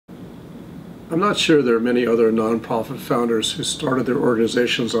I'm not sure there are many other nonprofit founders who started their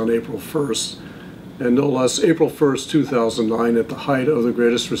organizations on April 1st, and no less April 1st, 2009, at the height of the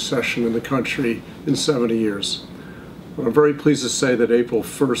greatest recession in the country in 70 years. But I'm very pleased to say that April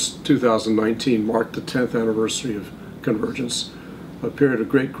 1st, 2019 marked the 10th anniversary of Convergence, a period of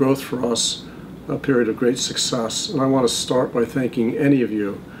great growth for us, a period of great success. And I want to start by thanking any of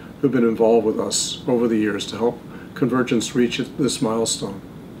you who've been involved with us over the years to help Convergence reach this milestone.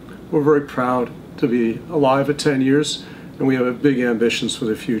 We're very proud to be alive at 10 years, and we have big ambitions for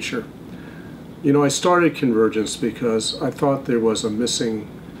the future. You know, I started Convergence because I thought there was a missing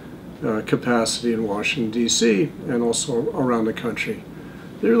capacity in Washington, D.C. and also around the country.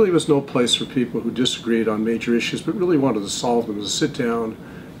 There really was no place for people who disagreed on major issues but really wanted to solve them, to sit down,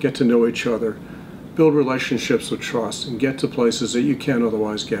 get to know each other, build relationships of trust, and get to places that you can't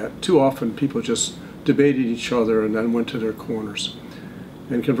otherwise get. Too often people just debated each other and then went to their corners.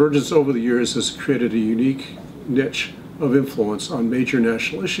 And Convergence over the years has created a unique niche of influence on major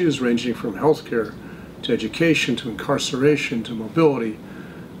national issues ranging from healthcare to education to incarceration to mobility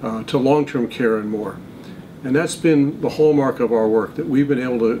to long-term care and more. And that's been the hallmark of our work, that we've been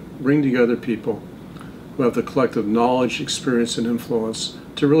able to bring together people who have the collective knowledge, experience, and influence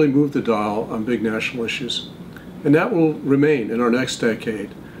to really move the dial on big national issues. And that will remain in our next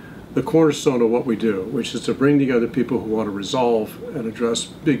decade the cornerstone of what we do, which is to bring together people who want to resolve and address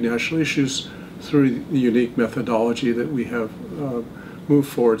big national issues through the unique methodology that we have moved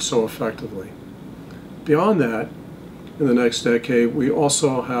forward so effectively. Beyond that, in the next decade, we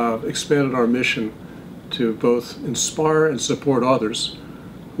also have expanded our mission to both inspire and support others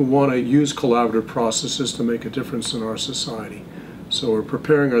who want to use collaborative processes to make a difference in our society. So we're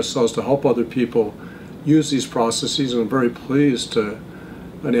preparing ourselves to help other people use these processes, and I'm very pleased to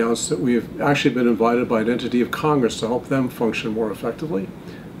announce that we've actually been invited by an entity of Congress to help them function more effectively,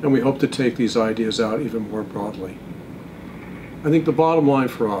 and we hope to take these ideas out even more broadly. I think the bottom line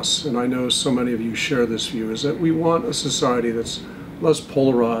for us, and I know so many of you share this view, is that we want a society that's less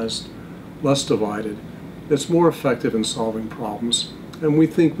polarized, less divided, that's more effective in solving problems, and we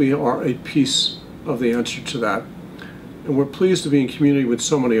think we are a piece of the answer to that. And we're pleased to be in community with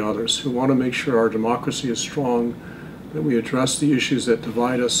so many others who want to make sure our democracy is strong, that we address the issues that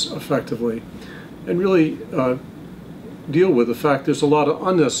divide us effectively, and really deal with the fact there's a lot of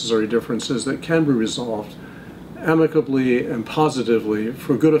unnecessary differences that can be resolved amicably and positively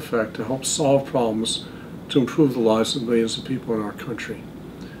for good effect to help solve problems to improve the lives of millions of people in our country.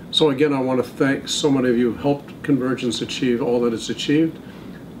 So again, I want to thank so many of you who helped Convergence achieve all that it's achieved.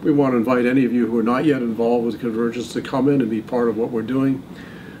 We want to invite any of you who are not yet involved with Convergence to come in and be part of what we're doing.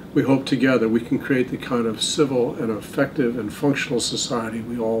 We hope together we can create the kind of civil and effective and functional society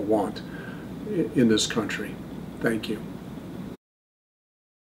we all want in this country. Thank you.